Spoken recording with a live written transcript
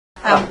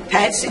I'm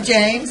Patsy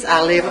James.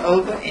 I live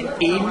over in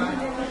Eden.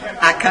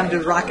 I come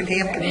to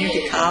Rockingham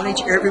Community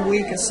College every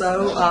week or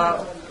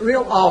so,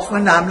 real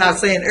often. I'm not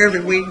saying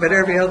every week, but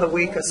every other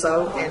week or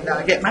so,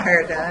 and get my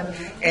hair done.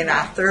 And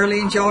I thoroughly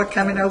enjoy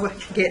coming over,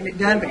 getting it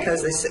done,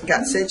 because they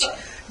got such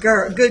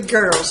good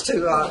girls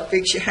to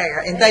fix your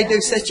hair, and they do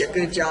such a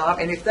good job.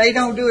 And if they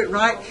don't do it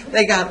right,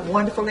 they got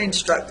wonderful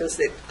instructors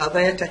that are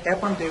there to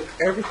help them do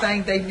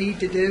everything they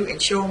need to do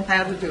and show them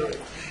how to do it.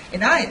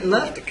 And I'd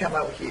love to come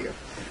over here.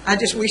 I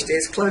just wish they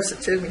was closer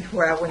to me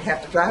where I wouldn't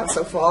have to drive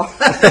so far.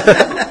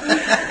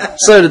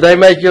 So did they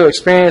make your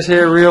experience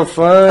here real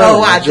fun?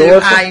 Oh, I do.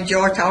 I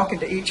enjoy talking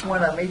to each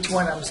one of them. Each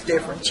one of them's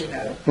different, you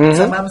know. Mm-hmm.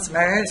 Some of them's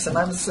married, some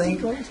of them's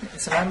single,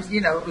 some of them, you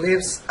know,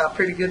 lives a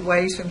pretty good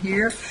ways from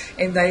here.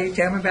 And they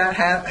tell me about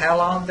how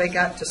long they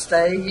got to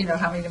stay, you know,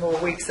 how many more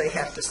weeks they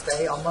have to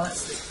stay, or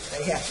months that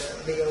they have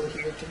to be over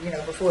here to, you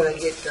know, before they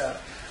get their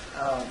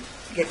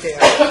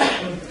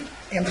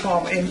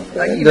employment.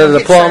 The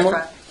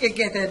diploma?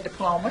 Get their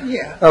diploma,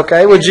 yeah.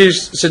 Okay. Would you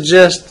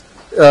suggest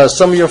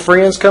some of your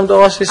friends come to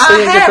RCC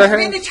and get their hair?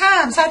 Many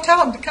times. I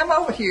told them to come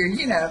over here,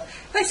 you know.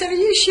 They said, "Are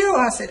you sure?"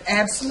 I said,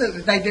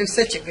 "Absolutely." They do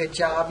such a good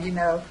job, you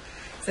know.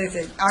 They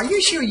said, "Are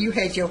you sure you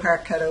had your hair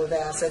cut over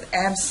there?" I said,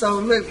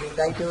 "Absolutely."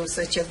 They do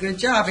such a good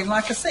job. And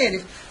like I said,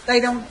 if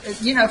they don't,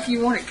 you know, if you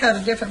want it cut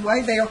a different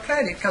way, they'll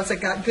cut it, because they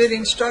got good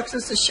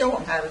instructors to show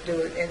them how to do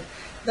it. And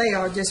they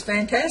are just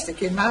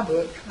fantastic in my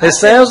book. It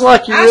sounds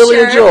like you really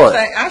enjoy it.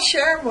 I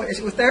share them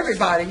with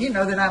everybody, you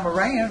know, that I'm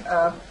around,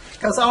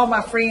 because all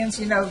my friends,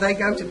 you know, they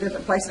go to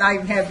different places. I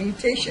even have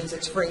beauticians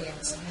as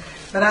friends,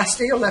 but I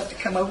still have to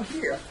come over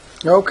here.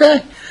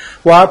 Okay.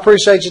 Well, I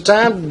appreciate your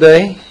time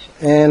today,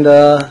 and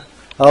I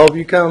hope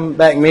you come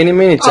back many,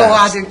 many times. Oh,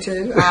 I do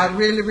too. I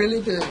really,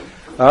 really do.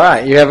 All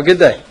right. You have a good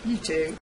day. You too.